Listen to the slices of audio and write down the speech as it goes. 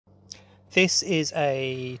This is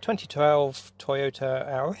a 2012 Toyota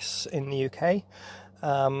Auris in the UK.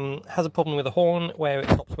 Has a problem with the horn where it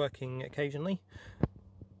stops working occasionally.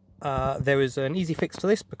 There is an easy fix to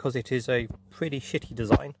this because it is a pretty shitty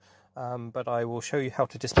design, but I will show you how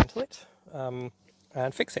to dismantle it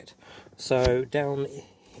and fix it. So down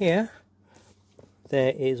here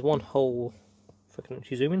there is one hole, if I can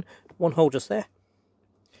actually zoom in, one hole just there,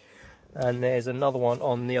 and there's another one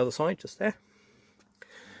on the other side just there.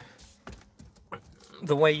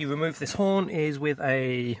 The way you remove this horn is with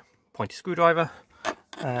a pointy screwdriver,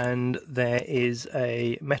 and there is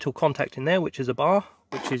a metal contact in there which is a bar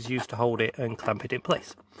which is used to hold it and clamp it in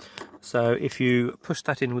place. So if you push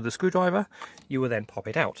that in with a screwdriver, you will then pop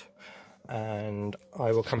it out, and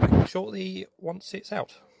I will come back shortly once it's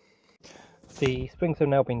out. The springs have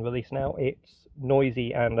now been released now. It's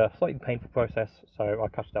noisy and a slightly painful process, so I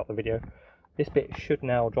cut it out the video. This bit should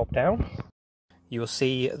now drop down. You will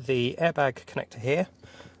see the airbag connector here.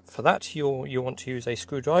 For that you'll want to use a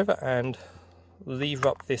screwdriver and lever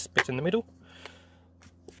up this bit in the middle.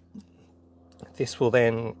 This will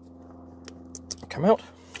then come out,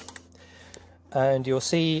 and you'll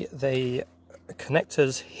see the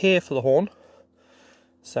connectors here for the horn.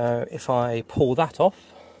 So if I pull that off,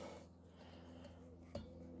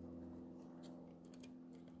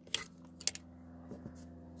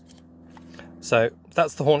 so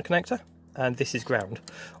that's the horn connector, and this is ground.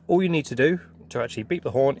 All you need to do to actually beep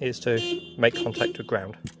the horn is to make contact with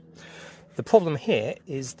ground. The problem here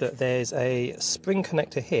is that there's a spring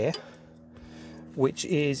connector here which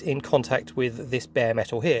is in contact with this bare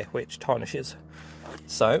metal here, which tarnishes.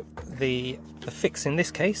 So the fix in this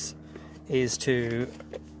case is to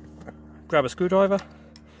grab a screwdriver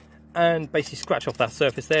and basically scratch off that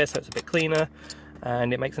surface there so it's a bit cleaner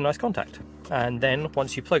and it makes a nice contact. And then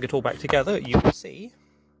once you plug it all back together, you can see,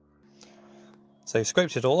 so you've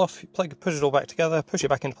scraped it all off, push it all back together, push it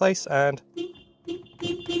back into place, and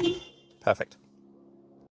perfect.